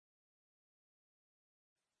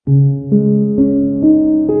Welcome.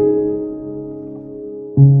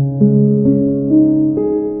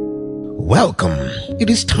 It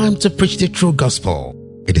is time to preach the true gospel.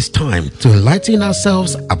 It is time to enlighten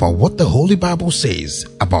ourselves about what the Holy Bible says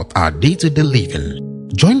about our day-to-day living.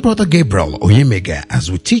 Join Brother Gabriel Oyemega as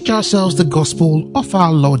we teach ourselves the gospel of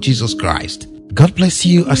our Lord Jesus Christ. God bless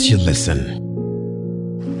you as you listen.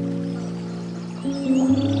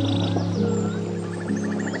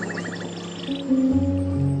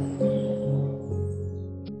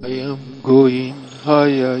 I am going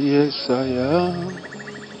higher, yes I am.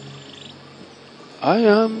 I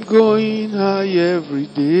am going high every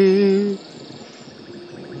day.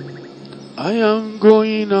 I am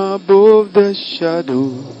going above the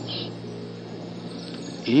shadows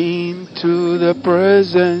into the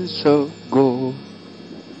presence of God,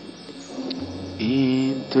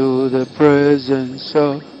 into the presence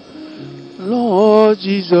of Lord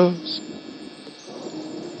Jesus.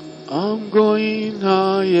 I'm going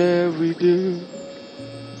high every day.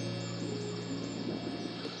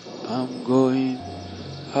 I'm going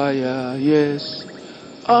higher, yes,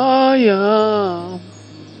 I am.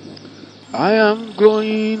 I am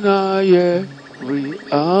going higher every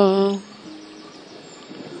hour.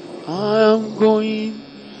 I am going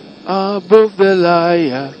above the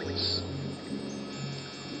liars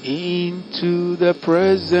into the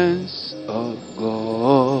presence of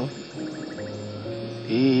God,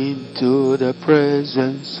 into the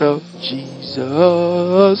presence of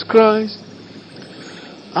Jesus Christ.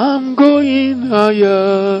 I'm going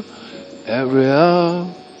higher every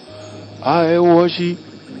hour. I worship.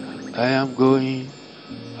 I am going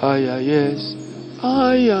higher, yes,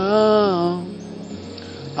 I am.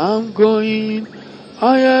 I'm going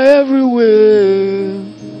higher everywhere.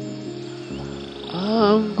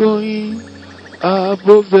 I'm going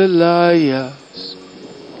above the liars.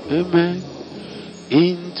 Amen.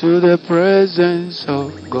 Into the presence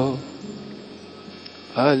of God.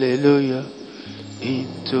 Hallelujah.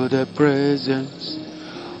 Into the presence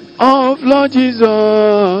of Lord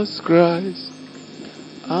Jesus Christ.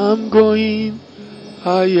 I'm going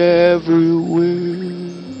higher everywhere.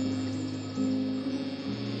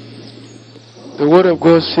 The word of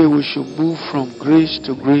God says we should move from grace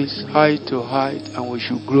to grace, height to height, and we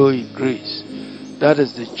should grow in grace. That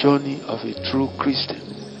is the journey of a true Christian.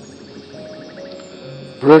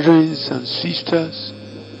 Brethren and sisters,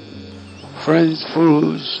 friends,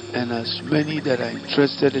 foes, and as many that are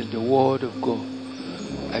interested in the word of God,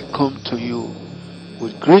 I come to you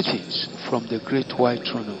with greetings from the great white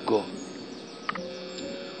throne of God.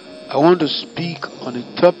 I want to speak on a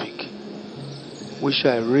topic which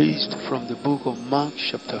I raised from the book of Mark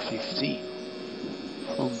chapter 15,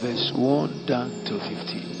 from verse 1 down to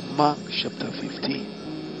 15. Mark chapter 15,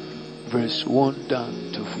 verse 1 down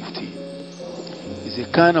to 15. It's a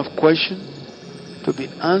kind of question to be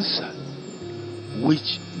answered,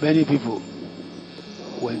 which many people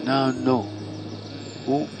will now know.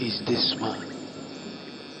 Who is this man?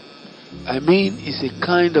 I mean, it's a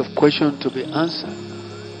kind of question to be answered.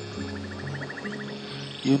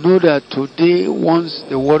 You know that today, once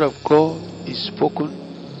the word of God is spoken,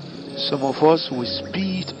 some of us will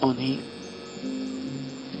speed on him.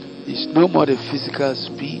 It's no more the physical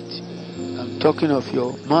speed. I'm talking of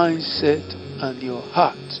your mindset and your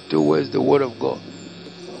heart towards the word of God.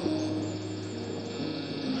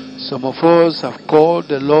 Some of us have called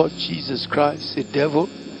the Lord Jesus Christ a devil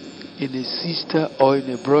in a sister or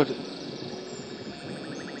in a brother.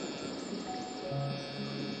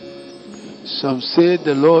 Some say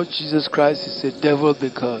the Lord Jesus Christ is a devil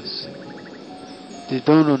because they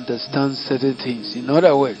don't understand certain things. In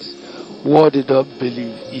other words, what they don't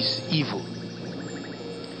believe is evil.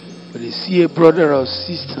 But they see a brother or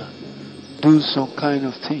sister do some kind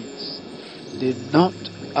of things. They not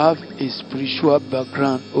have a spiritual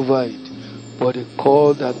background over it, but they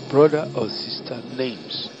call that brother or sister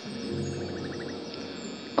names.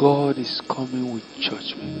 God is coming with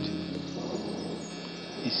judgment.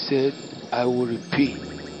 He said, I will repay.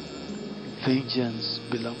 Vengeance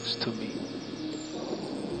belongs to me.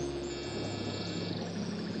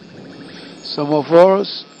 Some of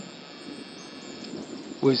us,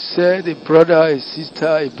 we said a brother, a sister,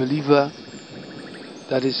 a believer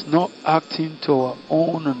that is not acting to our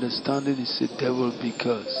own understanding is a devil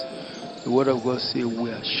because the word of God says we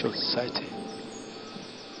are short-sighted.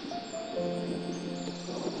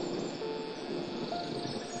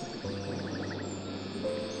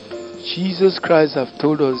 Jesus Christ have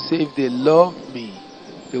told us, if they love me,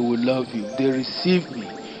 they will love you. They receive me,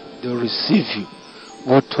 they will receive you.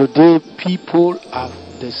 But today people have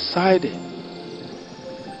decided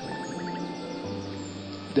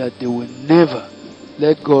that they will never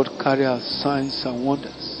Let God carry out signs and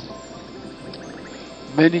wonders.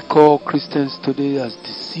 Many call Christians today as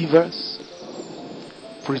deceivers,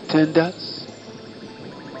 pretenders.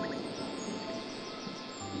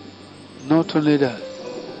 Not only that,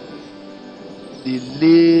 they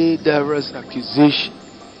lay diverse accusation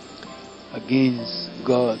against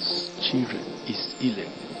God's children, His elect.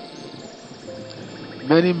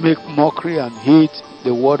 Many make mockery and hate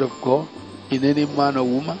the word of God in any man or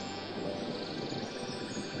woman.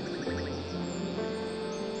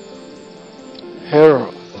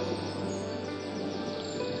 Herod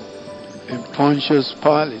and Pontius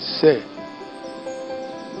Pilate said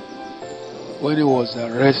when he was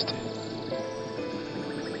arrested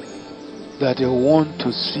that they want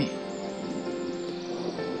to see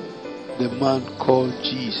the man called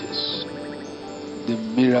Jesus, the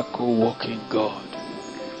miracle working God.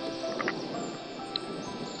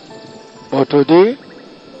 But today,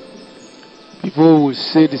 people will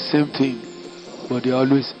say the same thing, but they're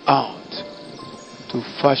always out to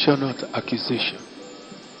fashion out accusation.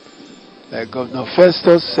 Like Governor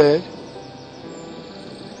Festus said,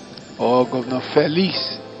 or Governor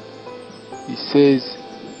Felix, he says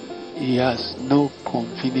he has no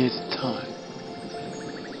convenient time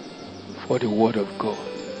for the word of God.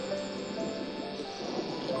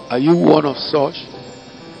 Are you one of such?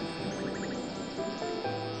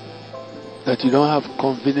 That you don't have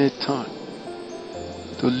convenient time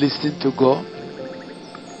to listen to God?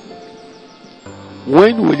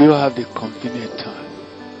 When will you have the convenient time?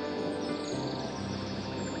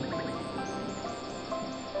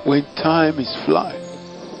 When time is flying.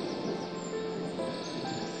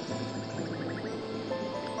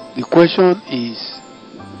 The question is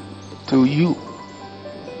to you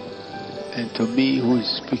and to me who is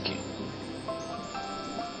speaking.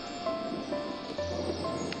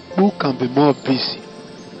 Who can be more busy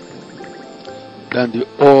than the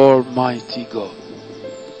Almighty God?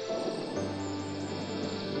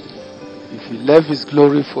 If He left His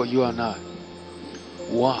glory for you and I,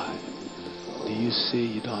 why do you say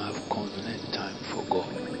you don't have convenient time for God?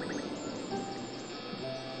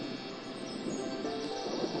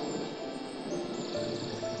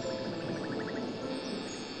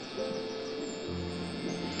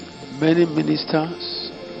 Many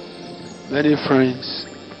ministers, many friends,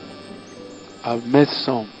 I've met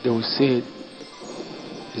some, they will say,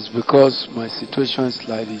 it's because my situation is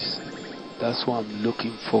like this. That's why I'm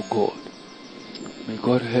looking for God. May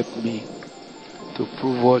God help me to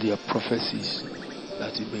prove all their prophecies,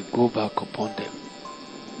 that it may go back upon them.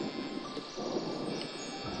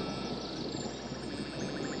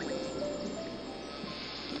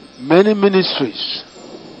 Many ministries,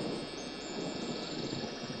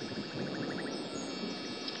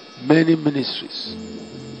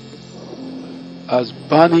 has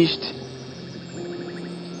banished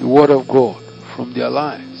the word of God from their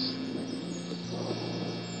lives.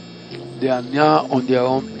 They are now on their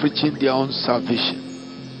own, preaching their own salvation.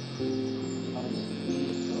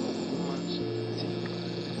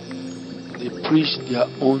 They preach their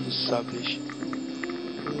own salvation,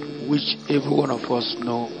 which every one of us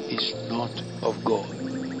know is not of God.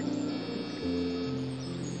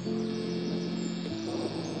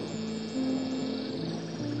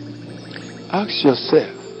 Ask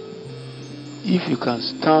yourself if you can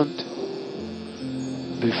stand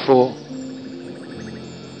before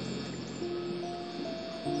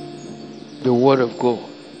the Word of God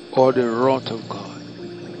or the wrath of God.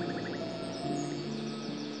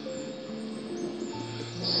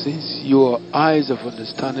 Since your eyes of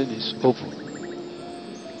understanding is open,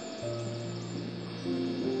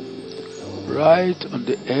 right on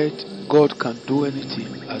the earth, God can do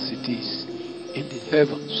anything as it is in the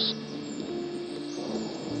heavens.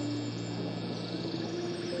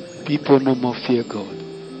 People no more fear God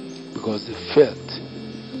because they felt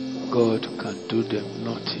God can do them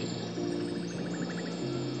nothing.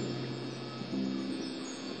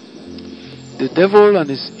 The devil and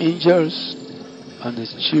his angels and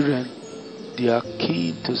his children, they are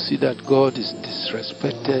keen to see that God is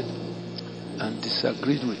disrespected and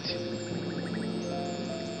disagreed with.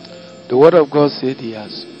 The word of God said he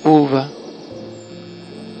has over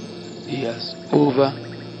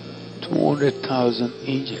 200,000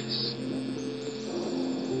 angels.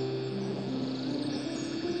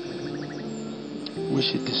 We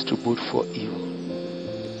should distribute for evil.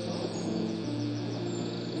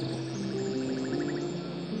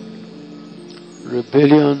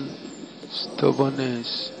 Rebellion,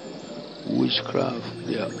 stubbornness, witchcraft,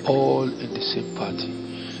 they are all in the same party.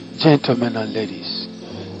 Gentlemen and ladies,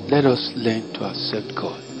 let us learn to accept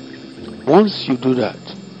God. Once you do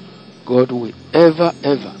that, God will ever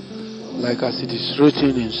like as it is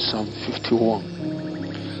written in Psalm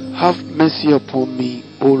 51. Have mercy upon me,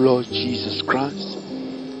 O Lord Jesus Christ,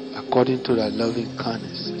 according to thy loving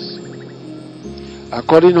kindnesses,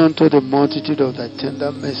 according unto the multitude of thy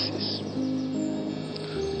tender mercies.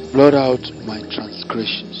 Blot out my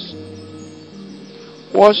transgressions.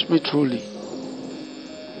 Wash me truly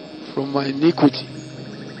from my iniquity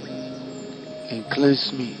and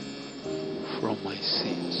cleanse me from my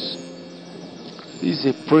sins. This is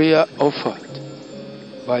a prayer offered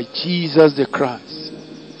by Jesus the Christ.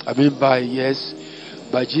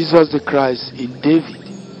 by Jesus the Christ in David.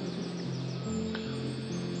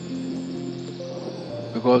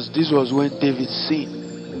 Because this was when David sinned.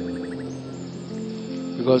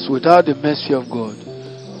 Because without the mercy of God,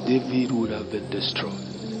 David would have been destroyed.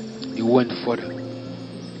 He went further.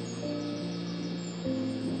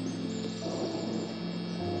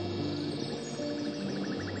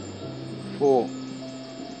 For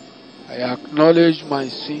I acknowledge my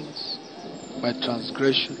sins, my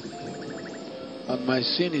transgression, and my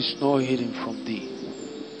sin is not hidden from thee.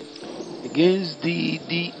 Against thee,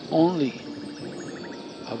 thee only,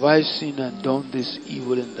 have I sinned and done this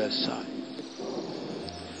evil in thy sight,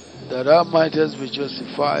 that thou mightest be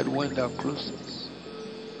justified when thou closest,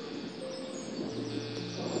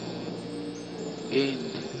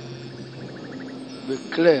 and be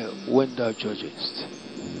clear when thou judgest.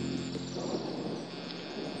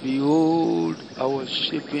 Behold, I was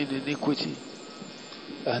shapen in iniquity,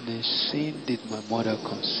 and in sin did my mother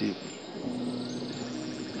conceive me.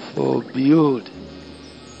 For behold,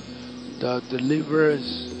 thou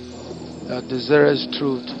deliverest, thou desirest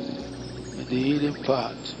truth in the hidden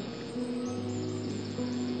part,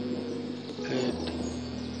 and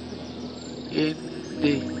in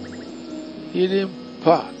the hidden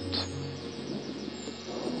part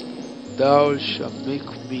thou shalt make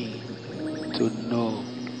me to know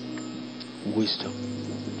wisdom.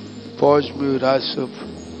 Purge me with hyssop,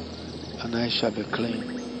 and I shall be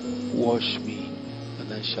clean. Wash me,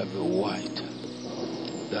 and I shall be white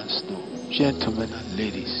than snow. Gentlemen and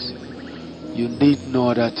ladies, you need no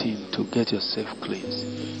other thing to get yourself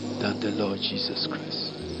cleansed than the Lord Jesus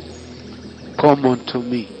Christ. Come unto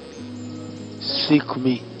me, seek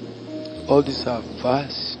me. All these are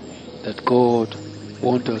verses that God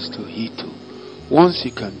wants us to heed to. Once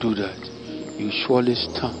you can do that, you surely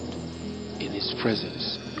stand in His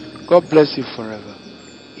presence. God bless you forever.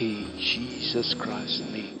 In Jesus Christ's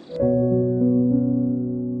name.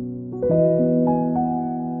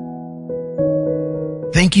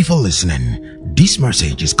 Thank you for listening. This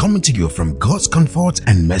message is coming to you from God's Comfort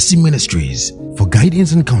and Mercy Ministries. For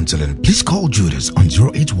guidance and counseling, please call Judas on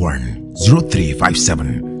 081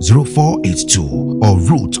 0357 0482 or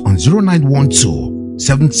Ruth on 0912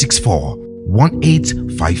 764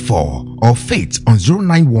 1854 or Faith on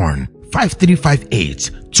 091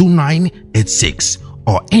 5358 2986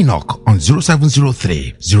 or Enoch on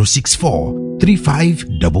 0703 064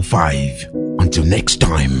 3555. Until next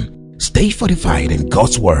time, stay fortified in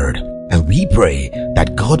God's word, and we pray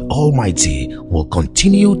that God Almighty will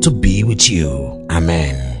continue to be with you.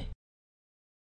 Amen.